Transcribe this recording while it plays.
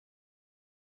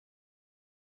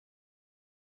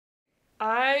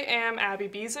I am Abby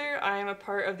Beazer. I am a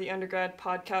part of the undergrad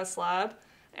podcast lab,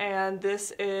 and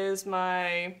this is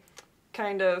my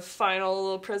kind of final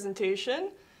little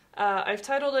presentation. I've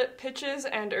titled it Pitches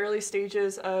and Early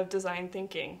Stages of Design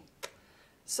Thinking.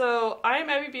 So I'm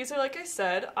Abby Beazer, like I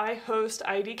said. I host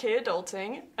IDK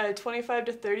Adulting, a 25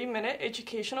 to 30 minute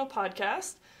educational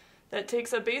podcast that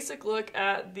takes a basic look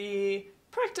at the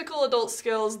practical adult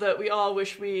skills that we all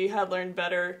wish we had learned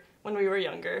better when we were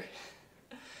younger.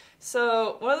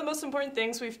 So one of the most important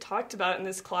things we've talked about in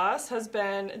this class has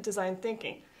been design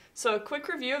thinking. So a quick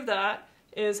review of that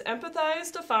is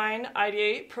empathize, define,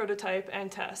 ideate, prototype,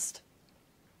 and test.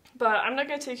 But I'm not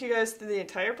going to take you guys through the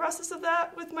entire process of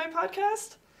that with my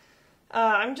podcast.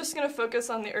 I'm just going to focus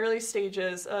on the early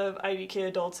stages of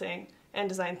IDK adulting and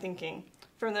design thinking,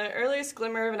 from the earliest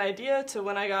glimmer of an idea to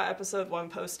when I got episode 1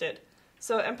 posted.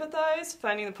 So empathize,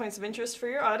 finding the points of interest for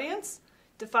your audience.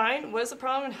 Define, what is the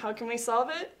problem and how can we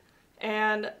solve it?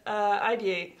 And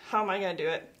ideate, how am I going to do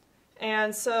it?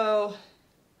 And so,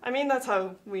 that's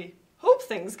how we hope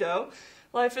things go.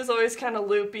 Life is always kind of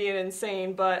loopy and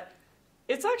insane, but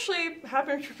it's actually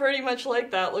happened pretty much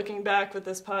like that looking back with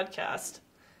this podcast.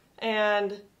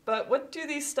 But what do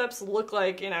these steps look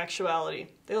like in actuality?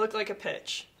 They look like a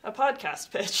pitch, a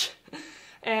podcast pitch.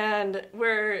 And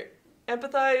where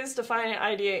empathize, define, and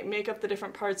ideate make up the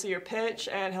different parts of your pitch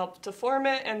and help to form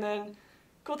it, and then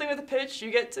cool thing with the pitch, you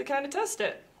get to kind of test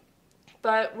it.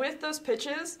 But with those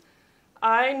pitches,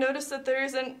 I noticed that there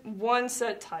isn't one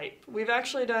set type. We've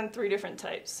actually done 3 different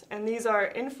types, and these are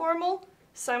informal,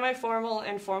 semi-formal,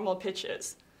 and formal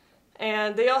pitches.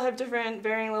 And they all have different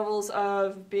varying levels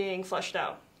of being fleshed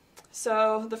out.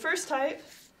 So the first type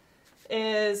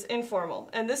is informal,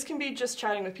 and this can be just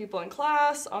chatting with people in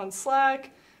class, on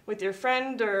Slack, with your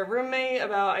friend or roommate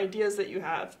about ideas that you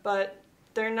have, but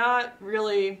they're not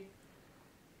really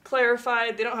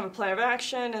clarified, they don't have a plan of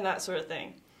action, and that sort of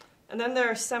thing. And then there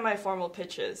are semi-formal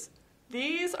pitches.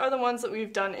 These are the ones that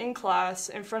we've done in class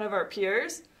in front of our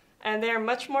peers, and they are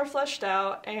much more fleshed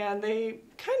out, and they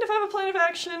kind of have a plan of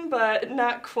action, but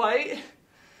not quite.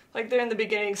 Like they're in the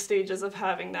beginning stages of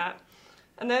having that.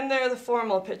 And then there are the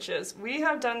formal pitches. We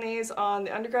have done these on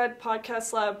the Undergrad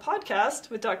Podcast Lab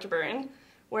podcast with Dr. Burton,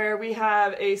 where we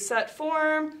have a set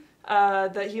form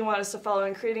that he wants us to follow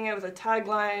in creating it with a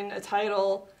tagline, a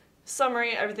title,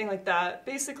 summary, everything like that.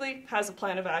 Basically has a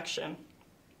plan of action.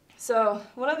 So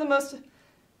one of the most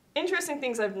interesting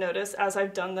things I've noticed as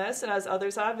I've done this and as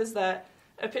others have is that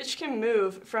a pitch can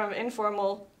move from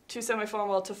informal to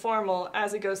semi-formal to formal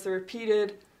as it goes through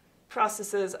repeated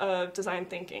processes of design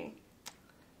thinking.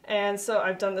 And so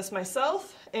I've done this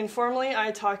myself. Informally, I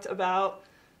talked about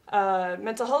a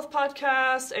mental health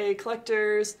podcast, a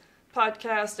collector's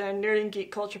podcast, and nerd and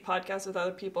geek culture podcast with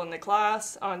other people in the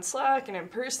class on Slack and in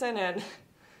person, and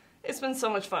it's been so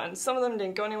much fun. Some of them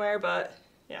didn't go anywhere, but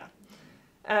yeah.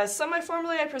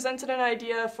 Semi-formally, I presented an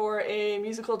idea for a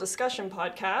musical discussion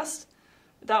podcast.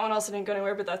 That one also didn't go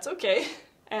anywhere, but that's okay.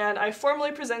 And I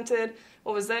formally presented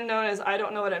what was then known as I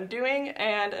Don't Know What I'm Doing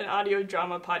and an audio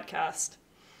drama podcast.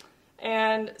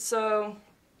 And so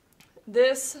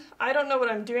this I Don't Know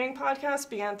What I'm Doing podcast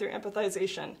began through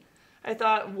empathization. I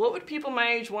thought, what would people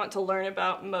my age want to learn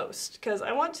about most? Because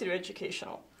I want to do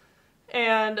educational.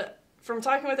 And from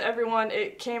talking with everyone,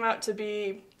 it came out to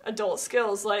be adult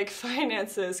skills like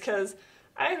finances, because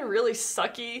I had a really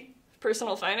sucky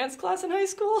personal finance class in high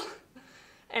school.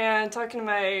 And talking to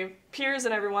my peers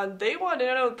and everyone, they wanted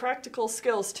to know practical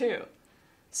skills too.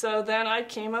 So then I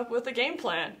came up with a game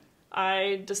plan.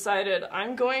 I decided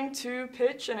I'm going to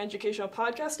pitch an educational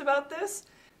podcast about this.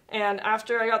 And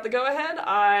after I got the go-ahead,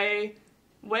 I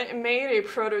went and made a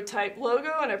prototype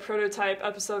logo and a prototype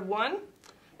episode 1.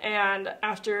 And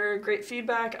after great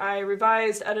feedback, I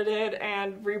revised, edited,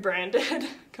 and rebranded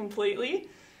completely.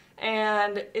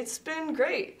 And it's been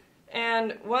great.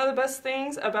 And one of the best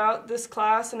things about this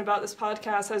class and about this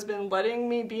podcast has been letting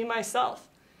me be myself.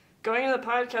 Going in the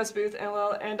podcast booth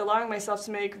and allowing myself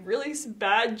to make really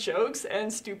bad jokes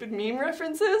and stupid meme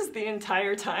references the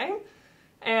entire time.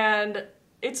 And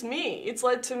it's me. It's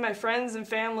led to my friends and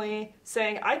family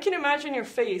saying, I can imagine your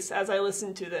face as I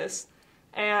listen to this.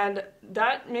 And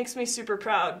that makes me super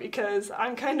proud because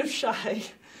I'm kind of shy.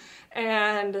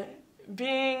 And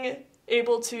being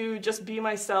able to just be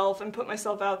myself and put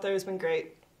myself out there has been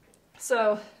great.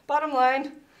 So, bottom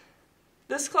line,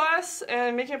 this class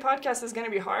and making a podcast is going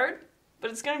to be hard,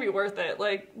 but it's going to be worth it.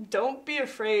 Like, don't be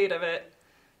afraid of it.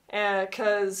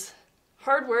 Because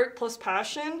hard work plus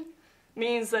passion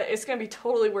means that it's going to be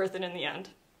totally worth it in the end.